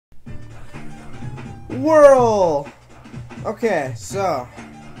Whirl! Okay, so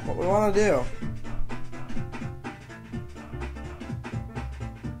what we want to do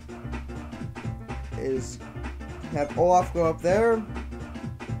is have Olaf go up there.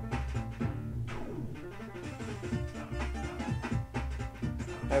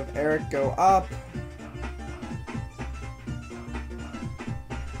 Have Eric go up.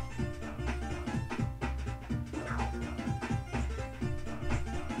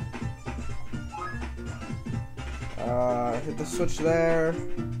 Hit the switch there.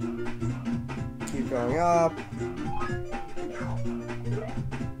 Keep going up.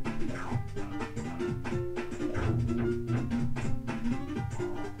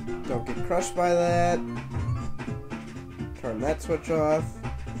 Don't get crushed by that. Turn that switch off.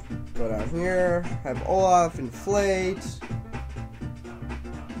 Go down here. Have Olaf inflate.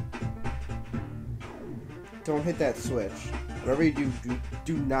 Don't hit that switch. Whatever you do,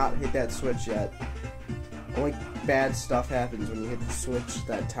 do not hit that switch yet. Only bad stuff happens when you hit the switch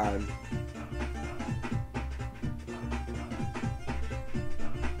that time.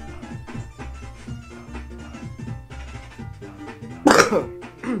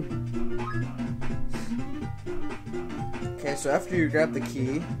 Okay, so after you grab the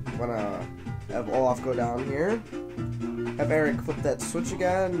key, you wanna have Olaf go down here. Have Eric flip that switch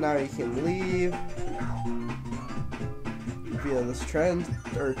again. Now you can leave via this trend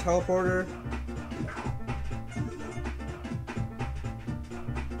or teleporter.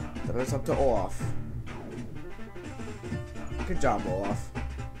 Then it's up to Olaf. Good job, Olaf.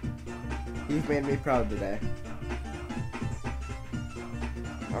 You've made me proud today.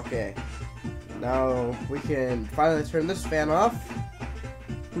 Okay. Now we can finally turn this fan off.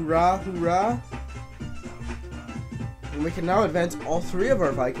 Hoorah, hoorah. And we can now advance all 3 of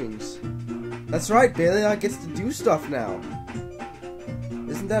our Vikings. That's right, WRLR gets to do stuff now.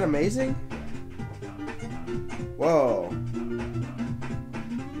 Isn't that amazing? Whoa.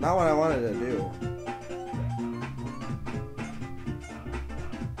 Not what I wanted to do.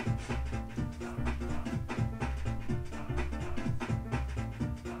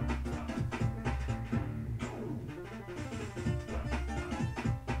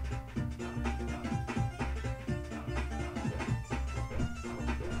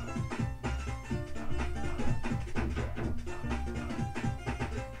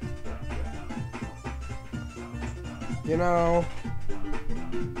 You know,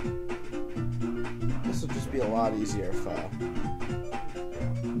 this will just be a lot easier if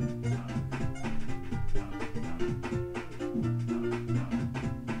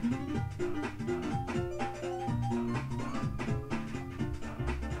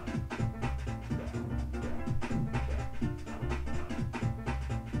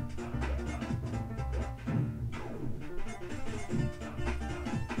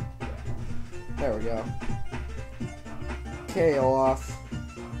there we go. Okay, Olaf.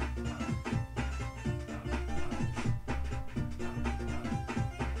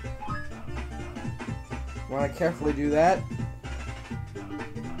 Want to carefully do that.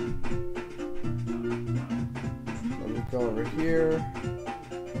 Let me go over here.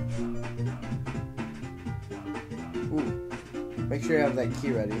 Ooh. Make sure you have that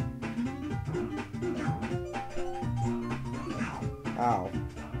key ready. Ow.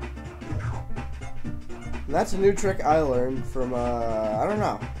 And that's a new trick I learned from, I don't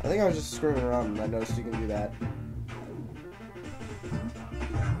know. I think I was just screwing around and I noticed you can do that.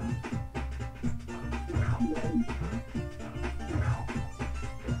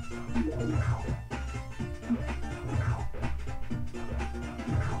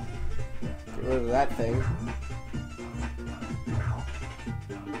 Get rid of that thing.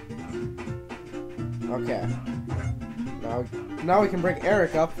 Okay. Now we can bring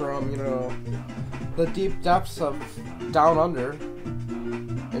Eric up from, you know, the deep depths of down under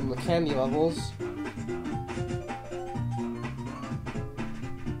in the candy levels.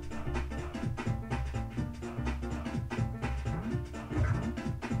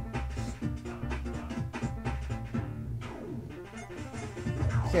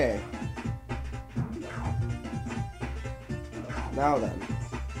 Okay. Now then.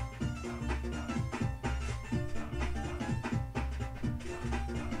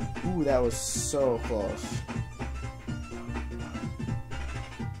 Ooh, that was so close.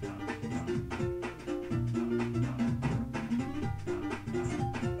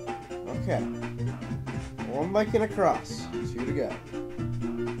 Okay. One Viking across. 2 to go.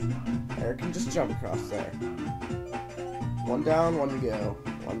 Eric can just jump across there. 1 down, 1 to go.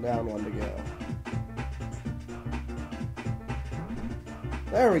 1 down, 1 to go.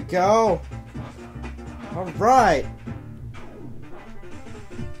 There we go. Alright.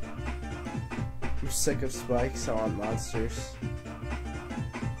 I'm sick of spikes. I want monsters.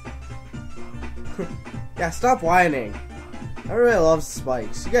 Yeah, stop whining. Everybody loves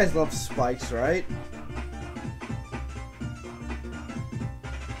spikes. You guys love spikes, right?